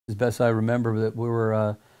as best I remember, that we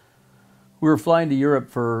were flying to Europe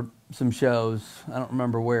for some shows. I don't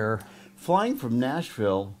remember where. Flying from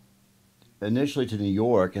Nashville initially to New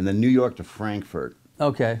York, and then New York to Frankfurt.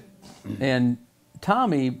 Okay, and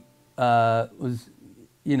Tommy was,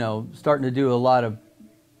 starting to do a lot of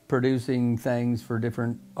producing things for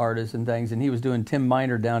different artists and things, and he was doing Tim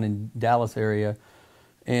Miner down in Dallas area,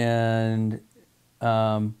 and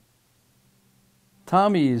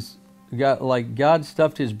Tommy's got, like, God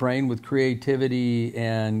stuffed his brain with creativity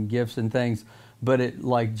and gifts and things, but it,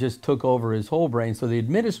 like, just took over his whole brain. So the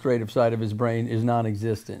administrative side of his brain is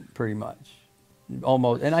non-existent, pretty much,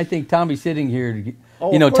 almost. And I think Tommy sitting here,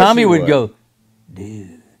 Tommy would go,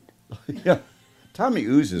 dude. Yeah, Tommy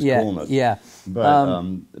oozes coolness. Yeah, but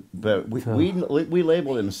we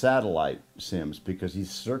labeled him Satellite Sims because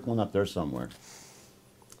he's circling up there somewhere.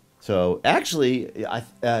 So actually,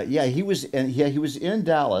 he was in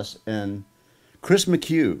Dallas, and Chris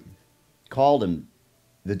McHugh called him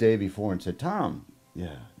the day before and said, "Tom,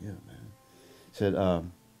 yeah, man," said,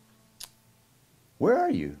 "Where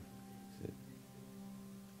are you?" I said,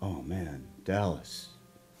 "Oh man, Dallas."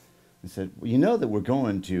 I said, "Well, you know that we're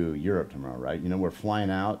going to Europe tomorrow, right? You know we're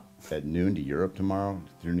flying out at noon to Europe tomorrow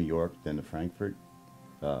through New York, then to Frankfurt."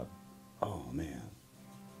 Oh man.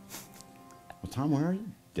 Well, Tom, where are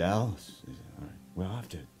you? Dallas. He said, "All right. Well,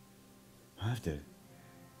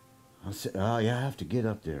 I have to get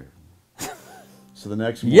up there." So the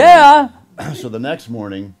next morning, So the next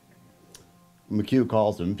morning, McHugh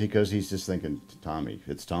calls him because he's just thinking,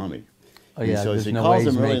 it's Tommy. Oh yeah. So he calls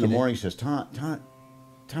him early in the morning. He says, Tom,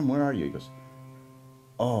 where are you?" He goes,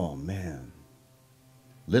 "Oh man,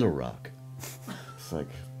 Little Rock." It's like,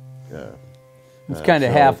 it's kind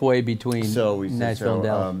of halfway between Nashville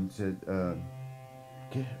and Dallas.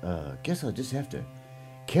 Guess I'll just have to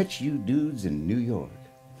catch you dudes in New York.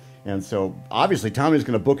 And so obviously Tommy's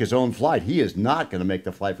going to book his own flight. He is not going to make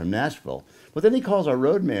the flight from Nashville. But then he calls our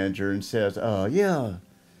road manager and says, "Yeah,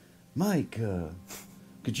 Mike,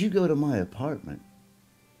 could you go to my apartment,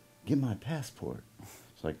 get my passport?"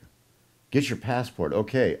 It's like, "Get your passport.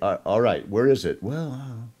 Okay, all right. Where is it?"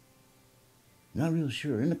 "Well, not real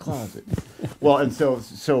sure. In the closet." Well, and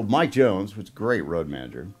so Mike Jones, who's a great road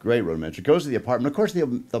manager, goes to the apartment. Of course,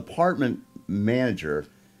 the apartment manager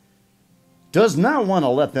does not want to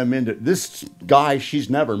let them into this guy she's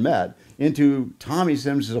never met into Tommy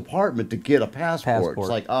Sims' apartment to get a passport. It's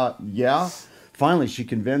like, yeah. Finally, she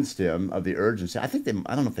convinced him of the urgency. I don't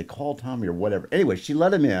know if they called Tommy or whatever. Anyway, she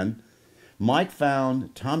let him in. Mike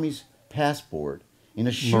found Tommy's passport in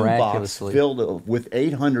a shoebox filled with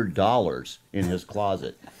 $800 in his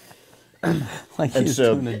closet. Like he's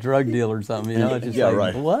doing a drug deal or something,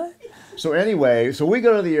 right. What? So anyway, we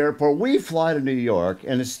go to the airport. We fly to New York,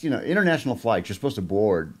 and it's international flights. You're supposed to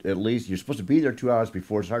board at least. You're supposed to be there 2 hours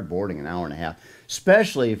before. Start boarding an hour and a half,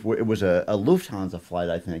 especially if it was a Lufthansa flight,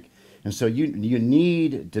 I think. And so you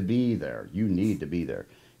need to be there. You need to be there.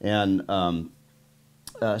 And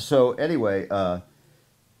so anyway,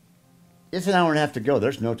 it's an hour and a half to go.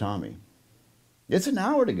 There's no Tommy. It's an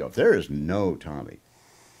hour to go. There is no Tommy.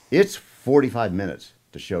 It's 45 minutes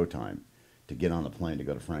to showtime to get on the plane to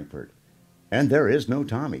go to Frankfurt. And there is no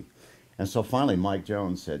Tommy. And so finally Mike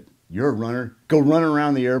Jones said, "You're a runner. Go run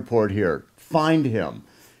around the airport here. Find him."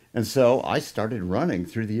 And so I started running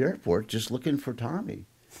through the airport just looking for Tommy.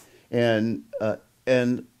 And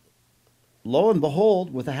lo and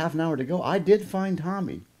behold, with a half an hour to go, I did find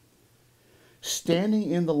Tommy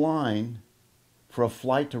standing in the line for a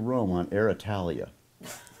flight to Rome on Air Italia.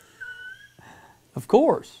 Of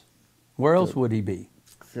course. Where else would he be?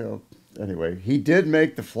 So anyway, he did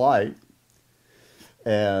make the flight,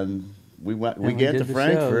 and we get to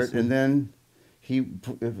Frankfurt, and then he,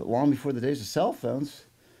 long before the days of cell phones,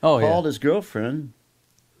 called his girlfriend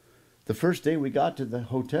the first day we got to the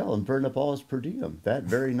hotel and burned up all his per diem that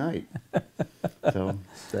very night. So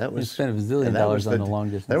that was... He spent $1 zillion on the long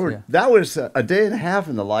distance. That was a day and a half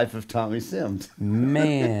in the life of Tommy Sims.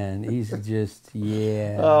 Man, he's just,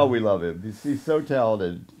 Oh, we love him. He's so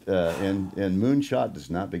talented, and Moonshot does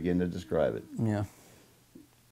not begin to describe it. Yeah.